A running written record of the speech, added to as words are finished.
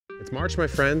It's March, my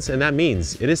friends, and that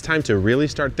means it is time to really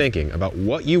start thinking about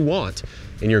what you want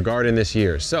in your garden this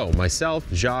year. So myself,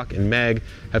 Jacques, and Meg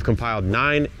have compiled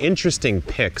 9 interesting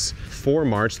picks for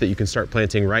March that you can start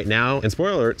planting right now. And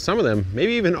spoiler alert, some of them,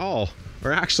 maybe even all,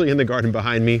 are actually in the garden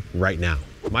behind me right now.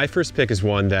 My first pick is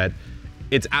one that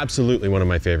it's absolutely one of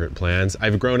my favorite plants.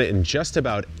 I've grown it in just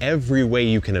about every way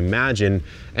you can imagine,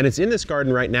 and it's in this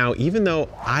garden right now, even though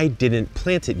I didn't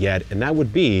plant it yet, and that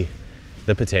would be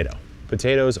the potato.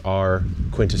 Potatoes are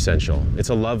quintessential. It's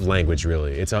a love language,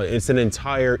 really. It's an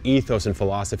entire ethos and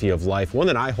philosophy of life, one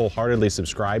that I wholeheartedly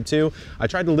subscribe to. I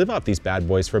tried to live off these bad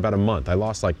boys for about a month. I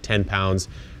lost like 10 pounds.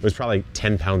 It was probably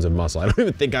 10 pounds of muscle. I don't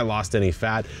even think I lost any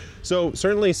fat. So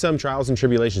certainly some trials and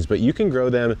tribulations, but you can grow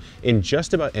them in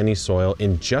just about any soil,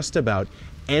 in just about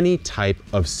any type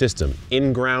of system.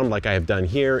 In ground, like I have done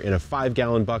here, in a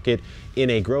 5-gallon bucket, in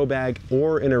a grow bag,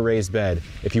 or in a raised bed.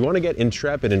 If you want to get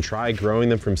intrepid and try growing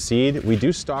them from seed, we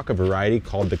do stock a variety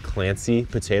called the Clancy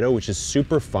potato, which is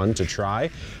super fun to try,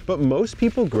 but most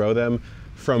people grow them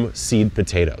from seed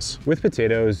potatoes. With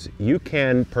potatoes, you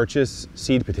can purchase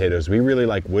seed potatoes. We really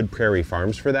like Wood Prairie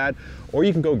Farms for that, or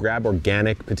you can go grab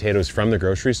organic potatoes from the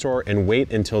grocery store and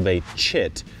wait until they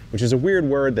chit, which is a weird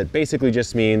word that basically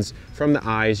just means from the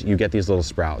eyes you get these little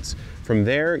sprouts. From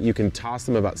there, you can toss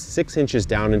them about 6 inches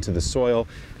down into the soil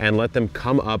and let them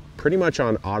come up pretty much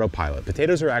on autopilot.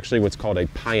 Potatoes are actually what's called a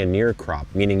pioneer crop,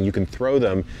 meaning you can throw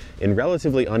them in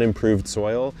relatively unimproved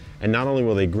soil, and not only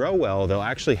will they grow well, they'll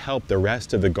actually help the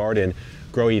rest of the garden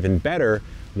grow even better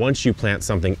once you plant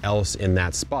something else in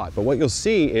that spot. But what you'll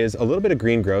see is a little bit of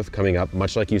green growth coming up,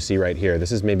 much like you see right here.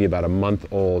 This is maybe about a month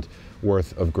old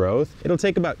worth of growth. It'll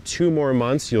take about 2 more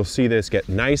months. You'll see this get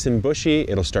nice and bushy.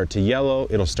 It'll start to yellow,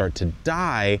 it'll start to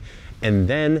die, and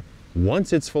then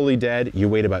once it's fully dead, you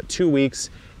wait about 2 weeks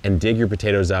and dig your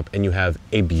potatoes up and you have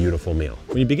a beautiful meal.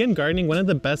 When you begin gardening, one of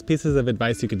the best pieces of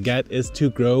advice you could get is to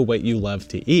grow what you love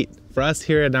to eat. For us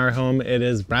here in our home, it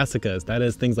is brassicas. That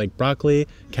is things like broccoli,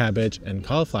 cabbage, and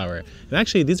cauliflower. And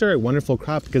actually, these are a wonderful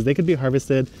crop because they could be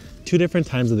harvested 2 different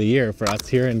times of the year for us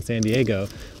here in San Diego.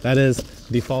 That is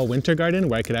the fall-winter garden,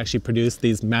 where I could actually produce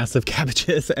these massive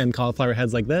cabbages and cauliflower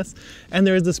heads like this. And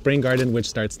there is the spring garden, which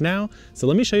starts now. So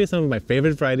let me show you some of my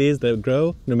favorite varieties that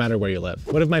grow no matter where you live.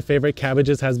 One of my favorite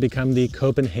cabbages has become the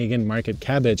Copenhagen market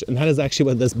cabbage, and that is actually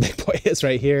what this big boy is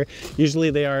right here. Usually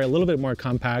they are a little bit more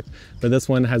compact, but this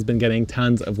one has been getting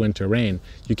tons of winter rain.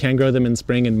 You can grow them in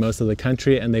spring in most of the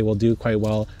country, and they will do quite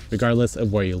well regardless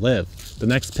of where you live. The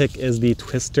next pick is the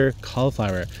Twister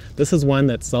cauliflower. This is one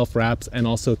that self-wraps and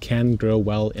also can grow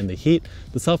well in the heat.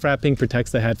 The self-wrapping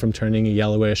protects the head from turning a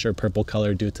yellowish or purple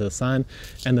color due to the sun,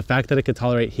 and the fact that it could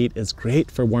tolerate heat is great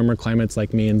for warmer climates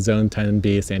like me in Zone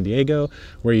 10B San Diego,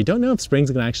 where you don't know if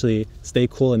spring's gonna actually stay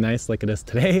cool and nice like it is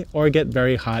today, or get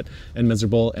very hot and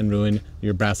miserable and ruin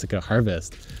your brassica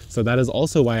harvest. So that is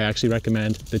also why I actually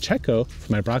recommend the Checo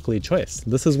for my broccoli choice.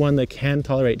 This is one that can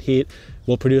tolerate heat,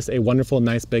 will produce a wonderful,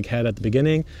 nice big head at the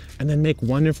beginning, and then make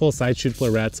wonderful side shoot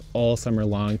florets all summer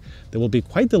long that will be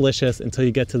quite delicious until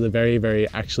you get to the very, very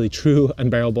actually true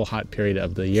unbearable hot period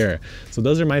of the year. So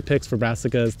those are my picks for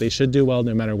brassicas. They should do well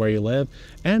no matter where you live,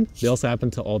 and they also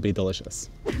happen to all be delicious.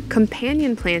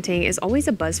 Companion planting is always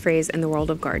a buzz phrase in the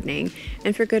world of gardening,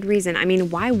 and for good reason. I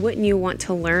mean, why wouldn't you want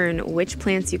to learn which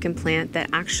plants you can plant that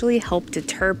actually help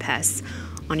deter pests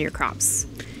on your crops?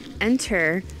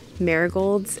 Enter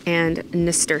marigolds and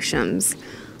nasturtiums.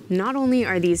 Not only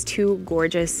are these 2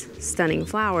 gorgeous, stunning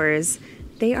flowers,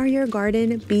 they are your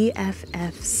garden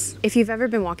BFFs. If you've ever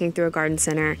been walking through a garden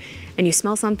center and you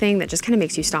smell something that just kind of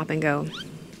makes you stop and go,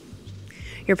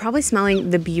 you're probably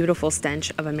smelling the beautiful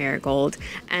stench of a marigold.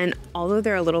 And although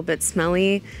they're a little bit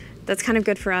smelly, that's kind of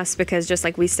good for us because just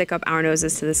like we stick up our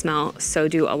noses to the smell, so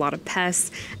do a lot of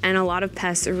pests. And a lot of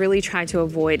pests really try to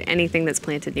avoid anything that's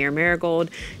planted near marigold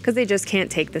because they just can't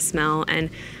take the smell. And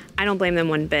I don't blame them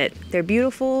one bit. They're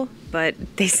beautiful, but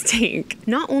they stink.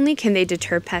 Not only can they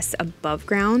deter pests above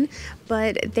ground,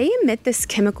 but they emit this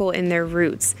chemical in their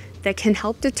roots that can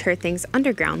help deter things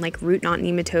underground, like root knot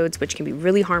nematodes, which can be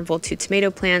really harmful to tomato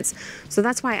plants. So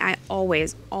that's why I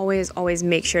always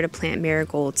make sure to plant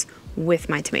marigolds with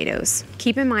my tomatoes.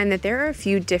 Keep in mind that there are a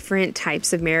few different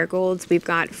types of marigolds. We've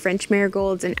got French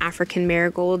marigolds and African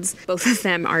marigolds. Both of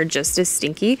them are just as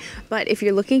stinky, but if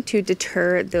you're looking to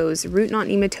deter those root knot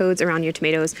nematodes around your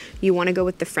tomatoes, you want to go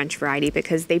with the French variety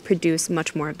because they produce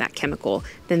much more of that chemical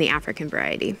than the African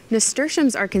variety.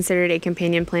 Nasturtiums are considered a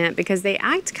companion plant because they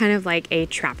act kind of like a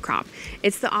trap crop.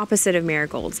 It's the opposite of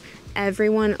marigolds.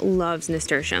 Everyone loves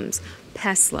nasturtiums.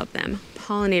 Pests love them.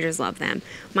 Pollinators love them.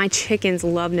 My chickens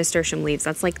love nasturtium leaves.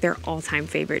 That's like their all-time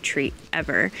favorite treat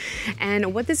ever.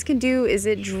 And what this can do is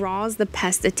it draws the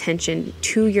pest attention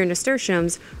to your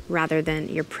nasturtiums rather than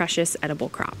your precious edible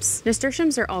crops.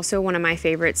 Nasturtiums are also one of my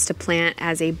favorites to plant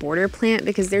as a border plant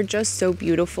because they're just so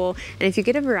beautiful. And if you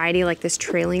get a variety like this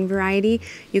trailing variety,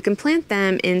 you can plant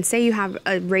them in, say you have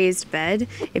a raised bed.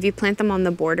 If you plant them on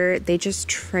the border, they just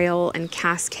trail and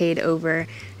cascade over,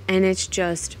 and it's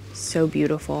just so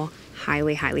beautiful.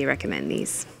 Highly, highly recommend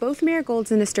these. Both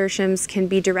marigolds and nasturtiums can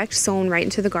be direct sown right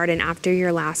into the garden after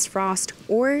your last frost,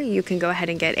 or you can go ahead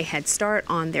and get a head start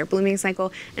on their blooming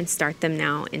cycle and start them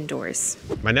now indoors.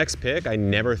 My next pick, I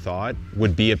never thought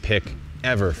would be a pick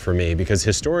ever for me because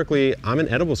historically I'm an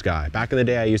edibles guy. Back in the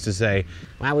day I used to say,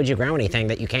 why would you grow anything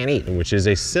that you can't eat? Which is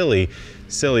a silly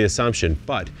assumption,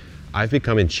 but I've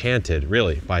become enchanted,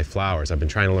 really, by flowers. I've been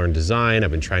trying to learn design.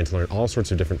 I've been trying to learn all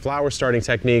sorts of different flower starting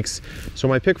techniques. So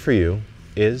my pick for you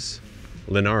is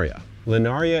Linaria.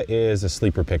 Linaria is a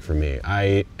sleeper pick for me.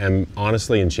 I am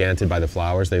honestly enchanted by the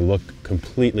flowers. They look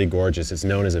completely gorgeous. It's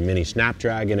known as a mini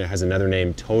snapdragon. It has another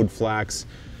name, toadflax.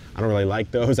 I don't really like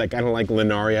those. I kind of like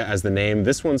Linaria as the name.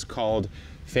 This one's called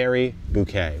Fairy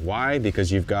Bouquet. Why?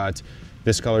 Because you've got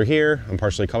this color here. I'm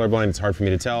partially colorblind, it's hard for me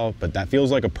to tell, but that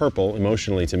feels like a purple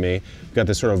emotionally to me. You've got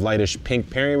this sort of lightish pink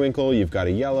periwinkle, you've got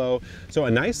a yellow, so a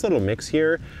nice little mix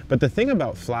here. But the thing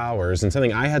about flowers, and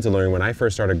something I had to learn when I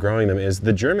first started growing them, is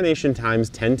the germination times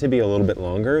tend to be a little bit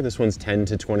longer. This one's 10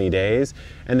 to 20 days,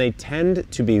 and they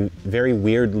tend to be very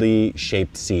weirdly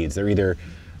shaped seeds. They're either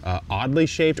oddly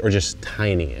shaped or just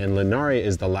tiny, and Linaria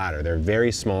is the latter. They're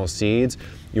very small seeds.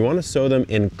 You want to sow them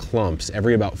in clumps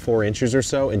every about 4 inches or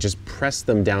so and just press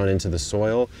them down into the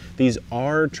soil. These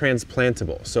are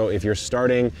transplantable. So if you're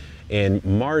starting in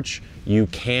March, you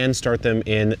can start them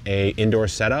in an indoor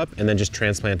setup and then just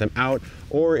transplant them out.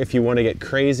 Or if you want to get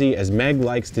crazy, as Meg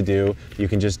likes to do, you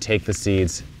can just take the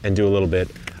seeds and do a little bit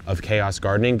of chaos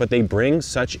gardening. But they bring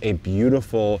such a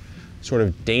beautiful, sort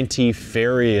of dainty,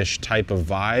 fairyish type of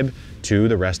vibe to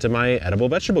the rest of my edible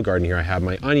vegetable garden here. I have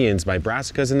my onions, my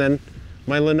brassicas, and then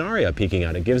my Linaria peeking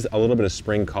out. It gives a little bit of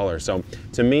spring color. So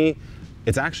to me,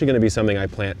 it's actually going to be something I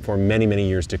plant for many, many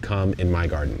years to come in my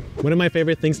garden. One of my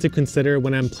favorite things to consider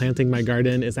when I'm planting my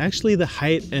garden is actually the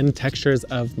height and textures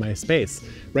of my space.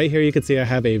 Right here you can see I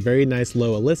have a very nice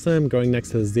low alyssum growing next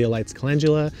to the zeolites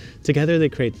calendula. Together they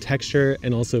create texture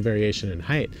and also variation in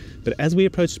height. But as we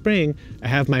approach spring, I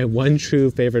have my one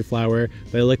true favorite flower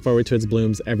that I look forward to its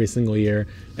blooms every single year,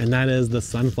 and that is the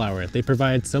sunflower. They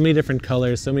provide so many different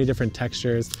colors, so many different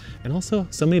textures, and also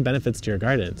so many benefits to your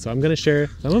garden. So I'm going to share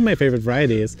some of my favorite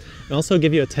varieties and also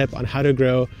give you a tip on how to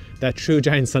grow that true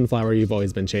giant sunflower you've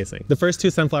always been chasing. The first two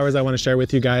sunflowers I want to share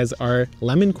with you guys are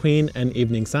Lemon Queen and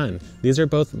Evening Sun. These are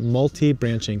both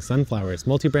multi-branching sunflowers.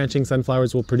 Multi-branching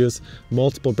sunflowers will produce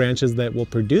multiple branches that will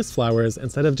produce flowers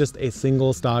instead of just a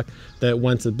single stalk that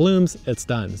once it blooms, it's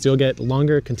done. So you'll get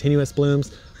longer continuous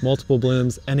blooms, multiple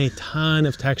blooms, and a ton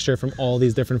of texture from all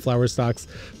these different flower stalks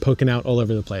poking out all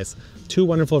over the place. Two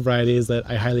wonderful varieties that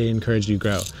I highly encourage you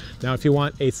grow. Now, if you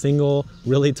want a single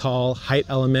really tall height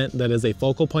element that is a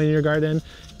focal point in your garden,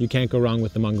 you can't go wrong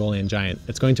with the Mongolian giant.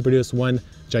 It's going to produce one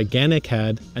gigantic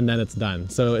head and then it's done.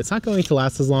 So it's not going to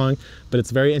last as long, but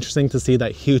it's very interesting to see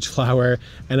that huge flower,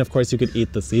 and of course you could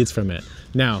eat the seeds from it.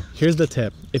 Now, here's the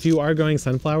tip. If you are growing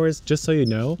sunflowers, just so you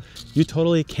know, you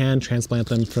totally can transplant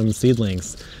them from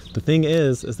seedlings. The thing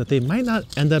is that they might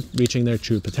not end up reaching their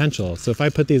true potential. So if I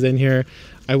put these in here,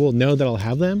 I will know that I'll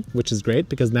have them, which is great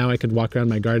because now I could walk around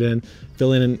my garden,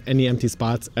 fill in any empty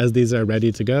spots as these are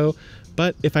ready to go.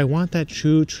 But if I want that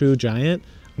true giant,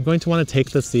 I'm going to want to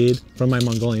take the seed from my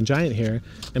Mongolian giant here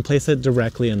and place it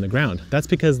directly in the ground. That's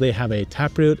because they have a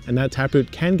taproot, and that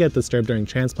taproot can get disturbed during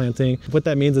transplanting. What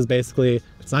that means is basically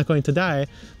it's not going to die,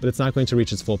 but it's not going to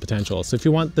reach its full potential. So if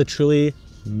you want the truly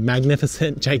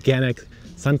magnificent, gigantic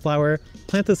sunflower,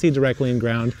 plant the seed directly in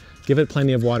ground, give it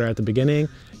plenty of water at the beginning,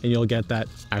 and you'll get that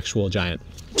actual giant.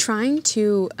 Trying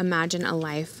to imagine a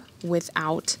life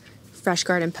without fresh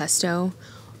garden pesto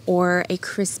or a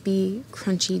crispy,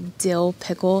 crunchy dill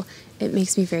pickle, it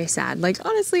makes me very sad. Like,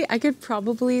 honestly, I could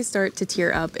probably start to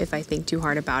tear up if I think too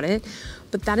hard about it.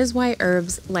 But that is why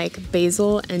herbs like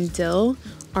basil and dill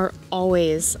are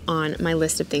always on my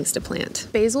list of things to plant.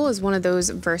 Basil is one of those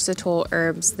versatile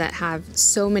herbs that have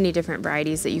so many different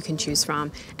varieties that you can choose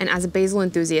from. And as a basil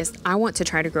enthusiast, I want to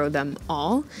try to grow them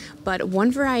all. But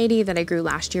one variety that I grew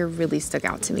last year really stuck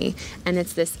out to me, and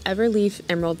it's this Everleaf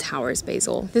Emerald Towers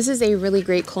basil. This is a really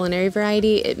great culinary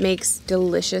variety. It makes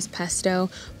delicious pesto,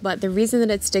 but the reason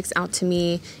that it sticks out to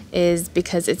me is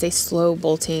because it's a slow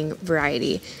bolting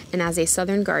variety. And as a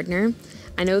southern gardener,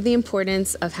 I know the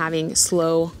importance of having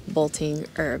slow bolting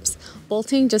herbs.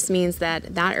 Bolting just means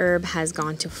that that herb has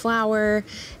gone to flower,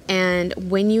 and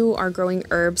when you are growing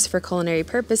herbs for culinary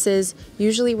purposes,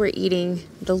 usually we're eating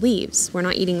the leaves, we're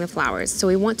not eating the flowers. So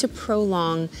we want to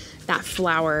prolong that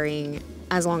flowering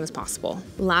as long as possible.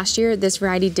 Last year, this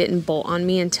variety didn't bolt on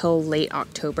me until late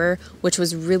October, which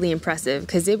was really impressive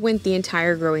because it went the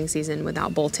entire growing season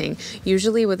without bolting.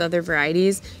 Usually with other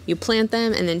varieties, you plant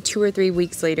them and then 2 or 3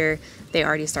 weeks later, they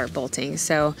already start bolting.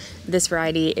 So this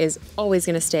variety is always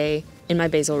gonna stay in my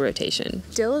basil rotation.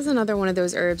 Dill is another one of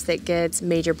those herbs that gets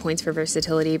major points for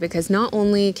versatility because not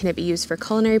only can it be used for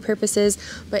culinary purposes,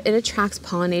 but it attracts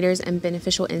pollinators and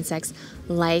beneficial insects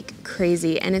like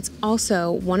crazy. And it's also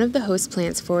one of the host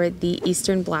plants for the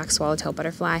eastern black swallowtail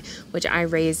butterfly, which I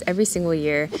raise every single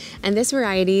year. And this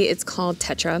variety, it's called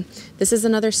Tetra. This is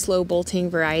another slow bolting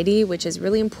variety, which is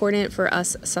really important for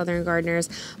us southern gardeners.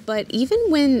 But even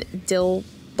when dill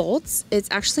bolts, it's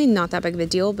actually not that big of a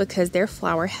deal because their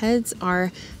flower heads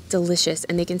are delicious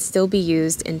and they can still be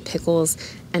used in pickles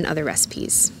and other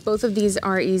recipes. Both of these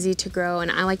are easy to grow, and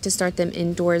I like to start them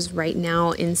indoors right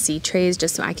now in seed trays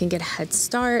just so I can get a head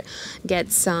start,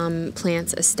 get some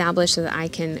plants established so that I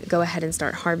can go ahead and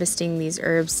start harvesting these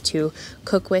herbs to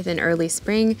cook with in early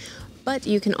spring. But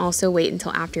you can also wait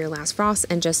until after your last frost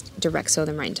and just direct sow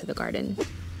them right into the garden.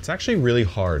 It's actually really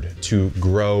hard to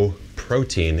grow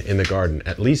protein in the garden,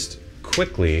 at least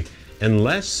quickly,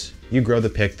 unless you grow the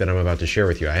pick that I'm about to share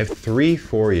with you. I have 3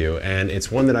 for you, and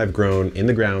it's one that I've grown in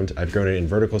the ground, I've grown it in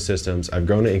vertical systems, I've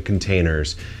grown it in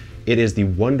containers. It is the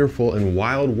wonderful and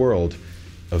wild world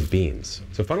of beans.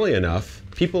 So funnily enough,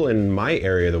 people in my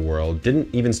area of the world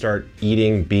didn't even start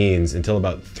eating beans until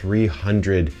about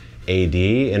 300 AD,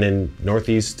 and in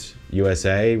Northeast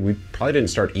USA, we probably didn't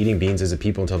start eating beans as a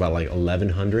people until about like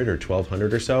 1100 or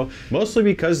 1200 or so, mostly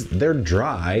because they're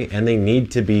dry and they need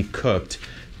to be cooked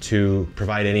to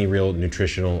provide any real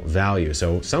nutritional value.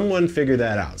 So someone figured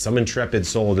that out. Some intrepid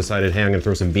soul decided, hey, I'm gonna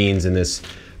throw some beans in this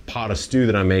pot of stew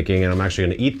that I'm making and I'm actually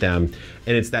gonna eat them.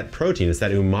 And it's that protein, it's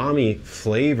that umami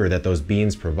flavor that those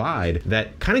beans provide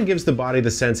that kind of gives the body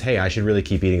the sense, hey, I should really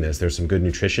keep eating this. There's some good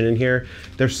nutrition in here.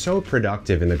 They're so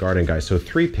productive in the garden, guys. So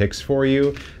 3 picks for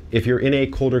you. If you're in a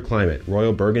colder climate,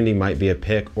 Royal Burgundy might be a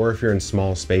pick, or if you're in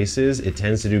small spaces, it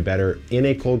tends to do better in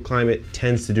a cold climate,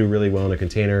 tends to do really well in a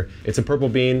container. It's a purple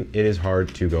bean, it is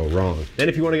hard to go wrong. Then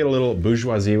if you want to get a little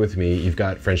bourgeoisie with me, you've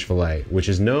got French filet, which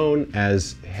is known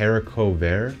as haricot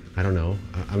vert. I don't know,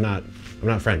 I'm not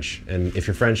French, and if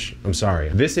you're French, I'm sorry.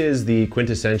 This is the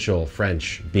quintessential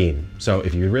French bean. So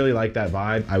if you really like that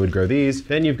vibe, I would grow these.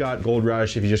 Then you've got Gold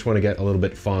Rush if you just want to get a little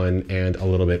bit fun and a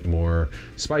little bit more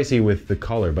spicy with the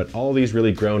color, but all these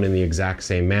really grown in the exact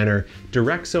same manner.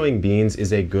 Direct sowing beans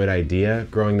is a good idea.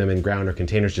 Growing them in ground or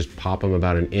containers, just pop them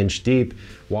about 1 inch deep,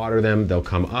 water them, they'll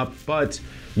come up, but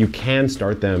you can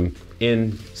start them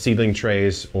in seedling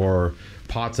trays or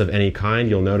pots of any kind.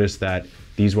 You'll notice that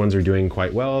these ones are doing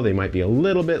quite well. They might be a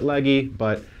little bit leggy,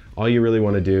 but all you really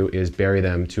want to do is bury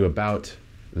them to about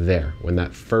there. When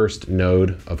that first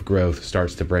node of growth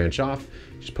starts to branch off,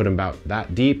 just put them about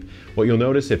that deep. What you'll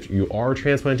notice if you are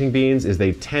transplanting beans is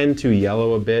they tend to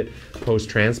yellow a bit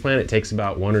post-transplant. It takes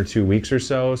about 1 or 2 weeks or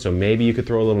so. So maybe you could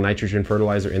throw a little nitrogen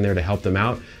fertilizer in there to help them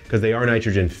out because they are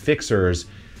nitrogen fixers,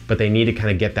 but they need to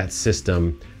kind of get that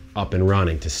system up and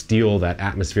running to steal that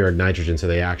atmospheric nitrogen so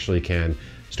they actually can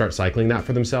start cycling that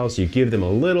for themselves. So you give them a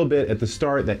little bit at the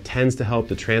start. That tends to help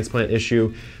the transplant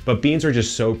issue, but beans are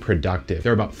just so productive.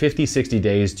 They're about 50, 60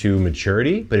 days to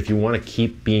maturity, but if you want to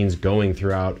keep beans going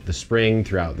throughout the spring,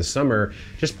 throughout the summer,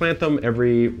 just plant them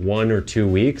every 1 or 2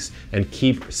 weeks and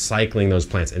keep cycling those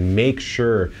plants and make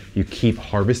sure you keep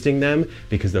harvesting them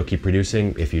because they'll keep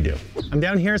producing if you do. I'm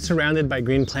down here surrounded by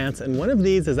green plants, and one of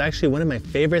these is actually one of my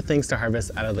favorite things to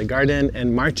harvest out of the garden,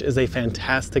 and March is a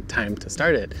fantastic time to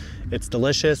start it. It's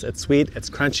delicious, it's sweet, it's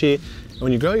crunchy, and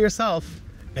when you grow it yourself,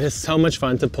 it is so much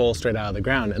fun to pull straight out of the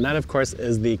ground. And that, of course,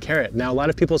 is the carrot. Now, a lot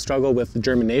of people struggle with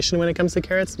germination when it comes to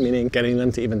carrots, meaning getting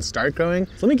them to even start growing.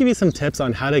 So let me give you some tips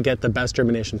on how to get the best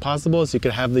germination possible so you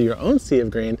could have your own sea of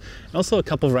green, and also a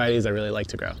couple varieties I really like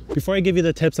to grow. Before I give you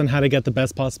the tips on how to get the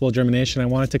best possible germination, I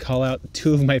wanted to call out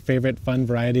 2 of my favorite fun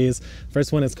varieties.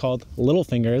 First one is called Little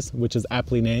Fingers, which is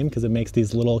aptly named because it makes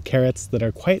these little carrots that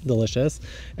are quite delicious.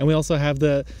 And we also have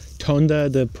the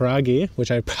Tonda de Paragi,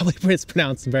 which I probably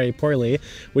mispronounced very poorly.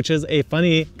 which is a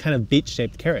funny kind of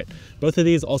beet-shaped carrot. Both of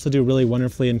these also do really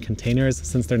wonderfully in containers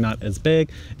since they're not as big,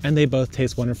 and they both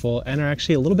taste wonderful and are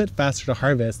actually a little bit faster to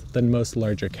harvest than most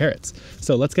larger carrots.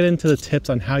 So let's get into the tips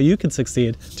on how you can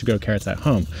succeed to grow carrots at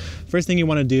home. First thing you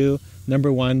want to do,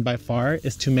 number one by far,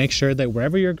 is to make sure that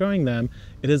wherever you're growing them,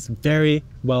 it is very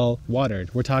well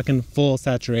watered. We're talking full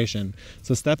saturation.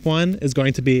 So step one is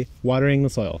going to be watering the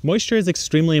soil. Moisture is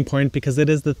extremely important because it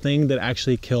is the thing that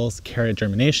actually kills carrot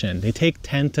germination. They take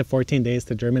 10 to 14 days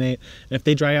to germinate, and if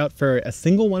they dry out for a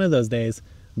single one of those days,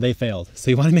 they failed.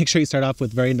 So you want to make sure you start off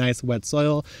with very nice wet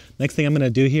soil. Next thing I'm going to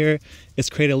do here is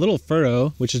create a little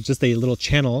furrow, which is just a little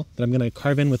channel that I'm going to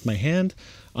carve in with my hand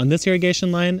on this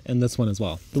irrigation line and this one as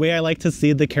well. The way I like to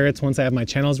seed the carrots once I have my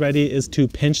channels ready is to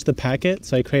pinch the packet.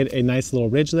 So I create a nice little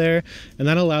ridge there, and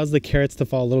that allows the carrots to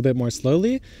fall a little bit more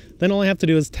slowly. Then all I have to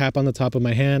do is tap on the top of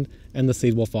my hand and the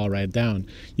seed will fall right down.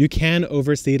 You can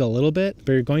overseed a little bit,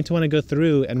 but you're going to want to go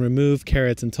through and remove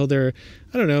carrots until they're,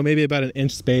 I don't know, maybe about an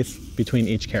inch space between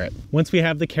each carrot. Once we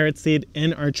have the carrot seed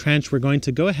in our trench, we're going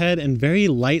to go ahead and very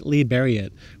lightly bury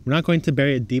it. We're not going to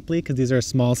bury it deeply because these are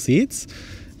small seeds.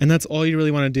 And that's all you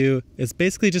really want to do, is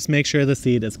basically just make sure the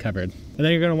seed is covered. And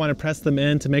then you're going to want to press them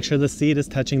in to make sure the seed is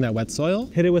touching that wet soil.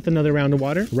 Hit it with another round of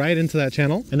water right into that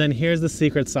channel. And then here's the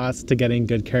secret sauce to getting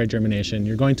good carrot germination.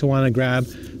 You're going to want to grab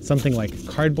something like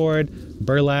cardboard,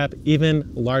 burlap,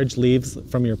 even large leaves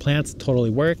from your plants totally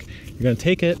work. You're going to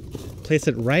take it, place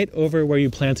it right over where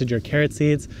you planted your carrot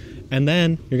seeds, and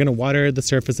then you're going to water the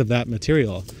surface of that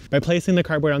material. By placing the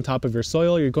cardboard on top of your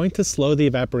soil, you're going to slow the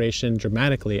evaporation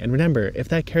dramatically. And remember, if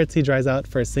that carrot seed dries out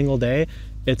for a single day,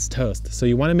 it's toast. So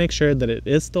you want to make sure that it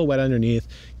is still wet underneath.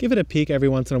 Give it a peek every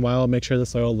once in a while, make sure the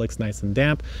soil looks nice and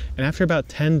damp. And after about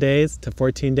 10 days to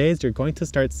 14 days, you're going to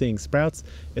start seeing sprouts.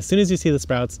 As soon as you see the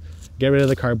sprouts, get rid of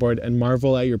the cardboard and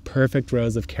marvel at your perfect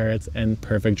rows of carrots and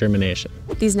perfect germination.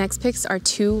 These next picks are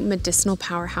two medicinal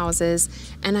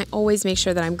powerhouses, and I always make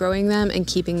sure that I'm growing them and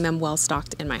keeping them well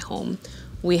stocked in my home.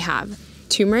 We have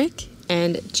turmeric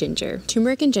and ginger.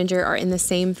 Turmeric and ginger are in the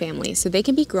same family, so they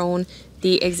can be grown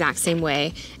the exact same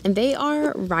way, and they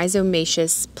are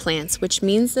rhizomaceous plants, which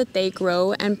means that they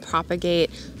grow and propagate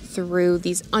through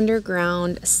these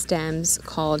underground stems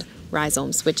called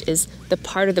rhizomes, which is the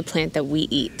part of the plant that we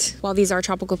eat. While these are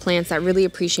tropical plants that really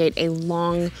appreciate a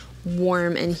long,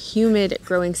 warm, and humid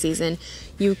growing season,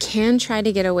 you can try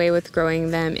to get away with growing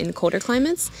them in colder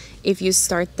climates if you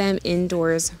start them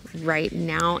indoors right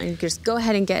now and just go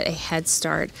ahead and get a head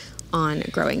start on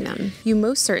growing them. You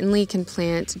most certainly can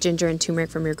plant ginger and turmeric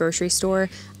from your grocery store.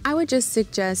 I would just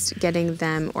suggest getting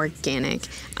them organic.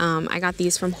 I got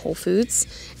these from Whole Foods,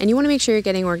 and you want to make sure you're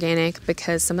getting organic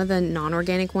because some of the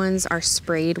non-organic ones are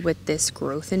sprayed with this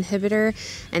growth inhibitor,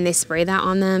 and they spray that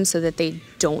on them so that they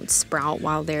don't sprout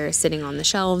while they're sitting on the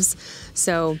shelves.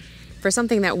 So for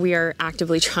something that we are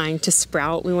actively trying to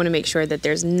sprout, we want to make sure that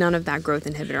there's none of that growth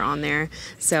inhibitor on there.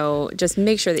 So just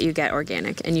make sure that you get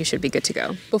organic and you should be good to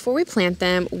go. Before we plant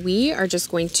them, we are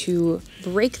just going to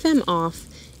break them off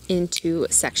into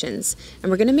sections.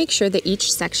 And we're going to make sure that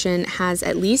each section has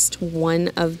at least one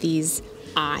of these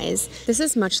eyes. This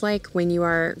is much like when you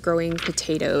are growing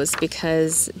potatoes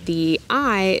because the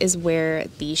eye is where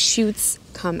the shoots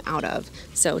come out of.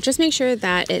 So just make sure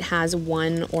that it has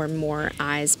one or more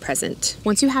eyes present.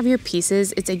 Once you have your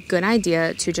pieces, it's a good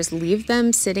idea to just leave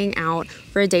them sitting out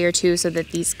for a day or two so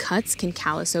that these cuts can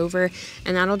callus over,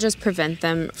 and that'll just prevent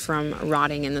them from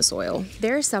rotting in the soil.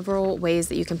 There are several ways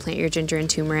that you can plant your ginger and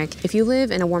turmeric. If you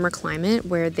live in a warmer climate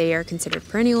where they are considered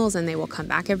perennials and they will come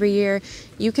back every year,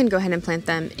 you can go ahead and plant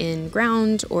them in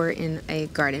ground or in a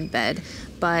garden bed.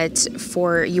 But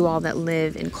for you all that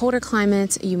live in colder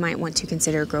climates, you might want to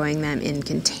consider growing them in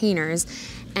containers.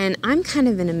 And I'm kind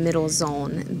of in a middle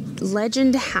zone.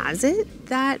 Legend has it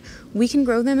that we can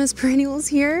grow them as perennials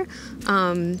here,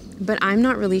 but I'm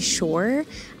not really sure.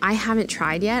 I haven't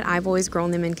tried yet. I've always grown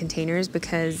them in containers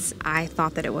because I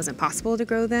thought that it wasn't possible to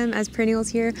grow them as perennials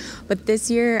here. But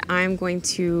this year I'm going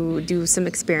to do some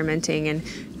experimenting and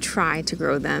try to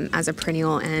grow them as a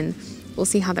perennial, and we'll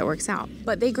see how that works out.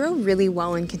 But they grow really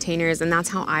well in containers, and that's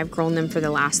how I've grown them for the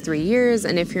last 3 years.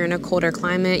 And if you're in a colder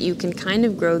climate, you can kind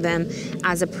of grow them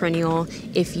as a perennial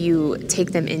if you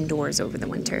take them indoors over the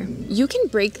winter. You can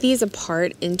break these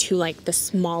apart into like the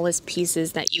smallest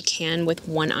pieces that you can with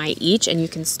one eye each, and you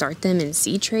can start them in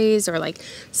seed trays or like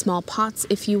small pots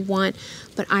if you want.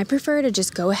 But I prefer to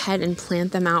just go ahead and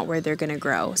plant them out where they're gonna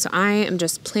grow. So I am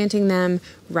just planting them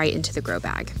right into the grow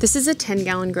bag. This is a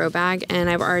 10-gallon grow bag, and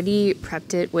I've already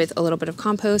prepped it with a little bit of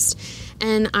compost.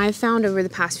 And I've found over the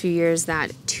past few years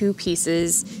that 2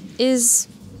 pieces is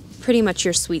pretty much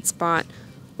your sweet spot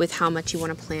with how much you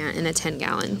want to plant in a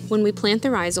 10-gallon. When we plant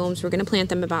the rhizomes, we're going to plant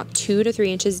them about 2 to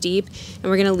 3 inches deep, and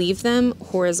we're going to leave them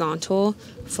horizontal,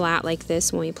 flat like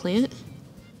this when we plant.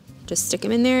 Just stick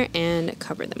them in there and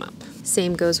cover them up.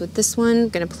 Same goes with this one.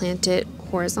 Going to plant it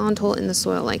horizontal in the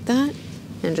soil like that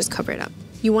and just cover it up.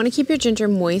 You want to keep your ginger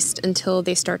moist until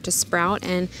they start to sprout,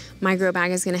 and my grow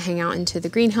bag is going to hang out into the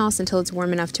greenhouse until it's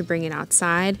warm enough to bring it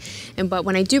outside. But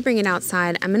when I do bring it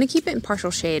outside, I'm going to keep it in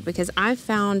partial shade because I've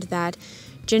found that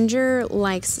ginger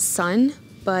likes sun,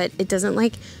 but it doesn't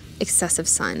like excessive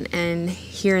sun, and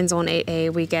here in zone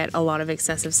 8A we get a lot of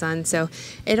excessive sun, so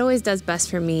it always does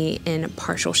best for me in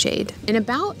partial shade. In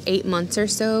about 8 months or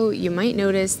so, you might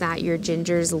notice that your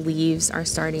ginger's leaves are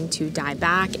starting to die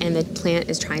back and the plant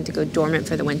is trying to go dormant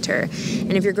for the winter.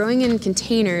 And if you're growing in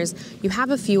containers, you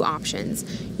have a few options.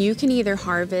 You can either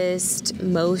harvest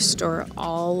most or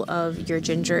all of your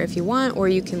ginger if you want, or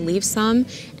you can leave some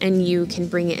and you can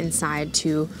bring it inside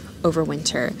to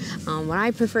overwinter. What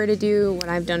I prefer to do, what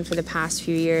I've done for the past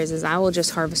few years, is I will just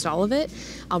harvest all of it.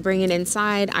 I'll bring it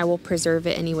inside. I will preserve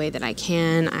it any way that I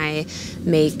can. I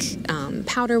make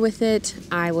powder with it.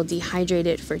 I will dehydrate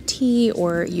it for tea,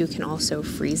 or you can also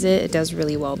freeze it. It does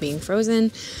really well being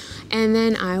frozen. And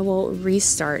then I will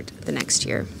restart the next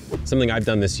year. Something I've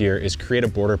done this year is create a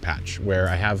border patch where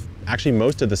I have actually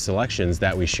most of the selections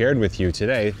that we shared with you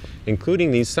today,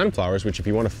 including these sunflowers, which if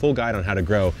you want a full guide on how to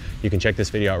grow, you can check this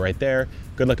video out right there.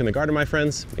 Good luck in the garden, my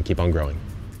friends, and keep on growing.